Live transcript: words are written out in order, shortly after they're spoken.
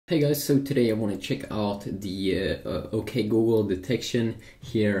Hey guys, so today I want to check out the OK Google detection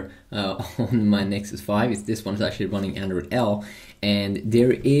here on my Nexus 5. This one is actually running Android L, and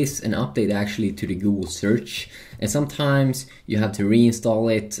there is an update actually to the Google search, and sometimes you have to reinstall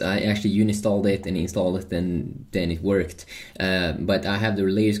it. I actually uninstalled it and installed it, and then it worked. But I have the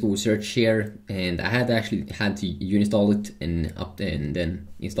latest Google search here, and I had to uninstall it and then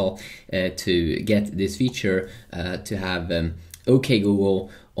install to get this feature to have OK Google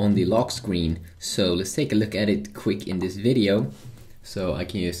on the lock screen. So let's take a look at it quick in this video. So I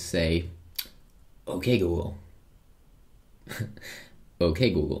can just say OK Google. OK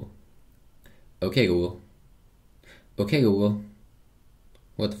Google. OK Google. OK Google.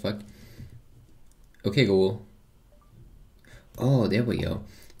 What the fuck? OK Google. Oh, there we go.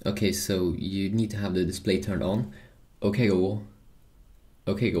 Okay, so you need to have the display turned on. OK Google.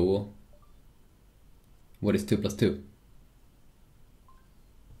 OK Google. What is 2 plus 2?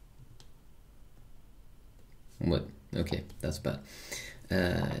 What? Okay, that's bad.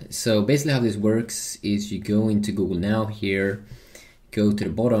 So basically how this works is you go into Google Now here, go to the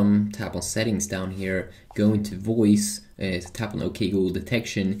bottom, tap on settings down here, go into voice, tap on OK Google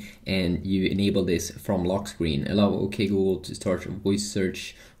detection, and you enable this from lock screen. Allow OK Google to start a voice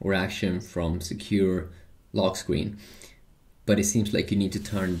search or action from secure lock screen. But it seems like you need to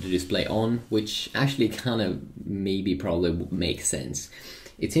turn the display on, which actually kind of maybe probably makes sense.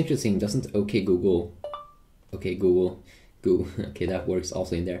 It's interesting, doesn't OK Google, okay, that works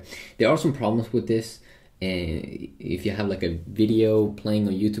also in there. There are some problems with this, and if you have like a video playing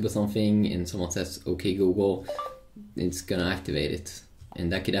on YouTube or something and someone says OK Google, it's gonna activate it,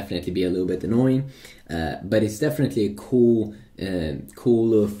 and that could definitely be a little bit annoying. But it's definitely a cool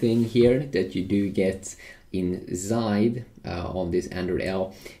little thing here that you do get inside on this Android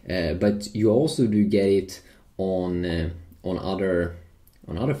L, but you also do get it on other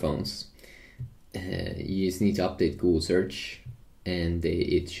phones. You just need to update Google search, and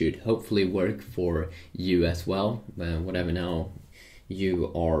it should hopefully work for you as well, whatever now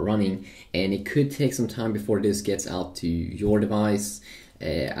you are running. And it could take some time before this gets out to your device.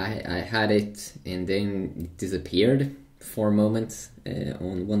 I had it and then it disappeared for a moment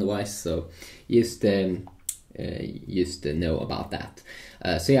on one device, so just know about that.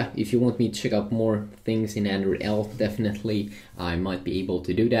 So yeah, if you want me to check out more things in Android L, definitely I might be able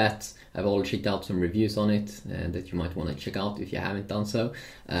to do that. I've already checked out some reviews on it that you might want to check out if you haven't done so.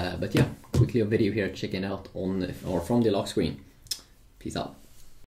 But yeah, quickly a video here checking out on or from the lock screen. Peace out.